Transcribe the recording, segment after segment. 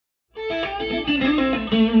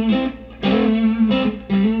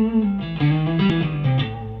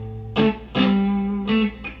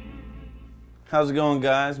How's it going,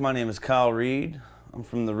 guys? My name is Kyle Reed. I'm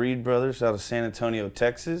from the Reed Brothers out of San Antonio,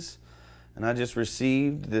 Texas, and I just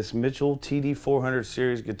received this Mitchell TD-400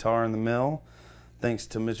 series guitar in the mail thanks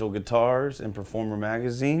to Mitchell Guitars and Performer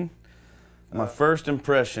Magazine. My first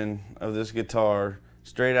impression of this guitar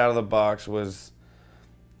straight out of the box was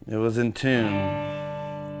it was in tune,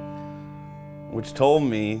 which told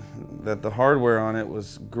me that the hardware on it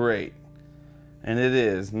was great, and it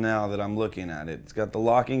is now that I'm looking at it. It's got the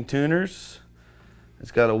locking tuners. It's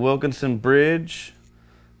got a Wilkinson bridge,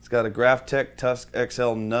 it's got a Graphtec Tusk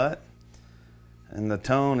XL nut, and the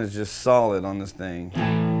tone is just solid on this thing.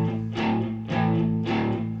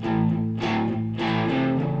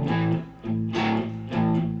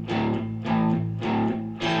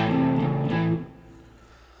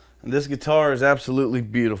 And this guitar is absolutely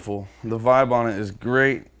beautiful. The vibe on it is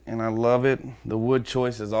great, and I love it. The wood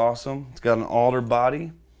choice is awesome. It's got an alder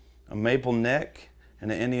body, a maple neck,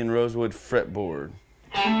 and an Indian rosewood fretboard.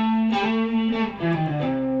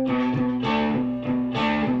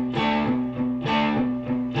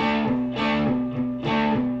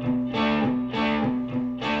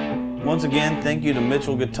 Once again, thank you to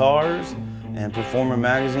Mitchell Guitars and Performer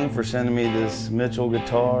Magazine for sending me this Mitchell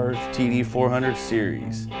Guitars TD-400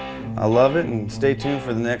 series. I love it, and stay tuned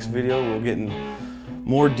for the next video. We'll get in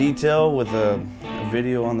more detail with a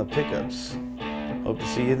video on the pickups. Hope to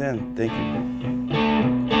see you then. Thank you.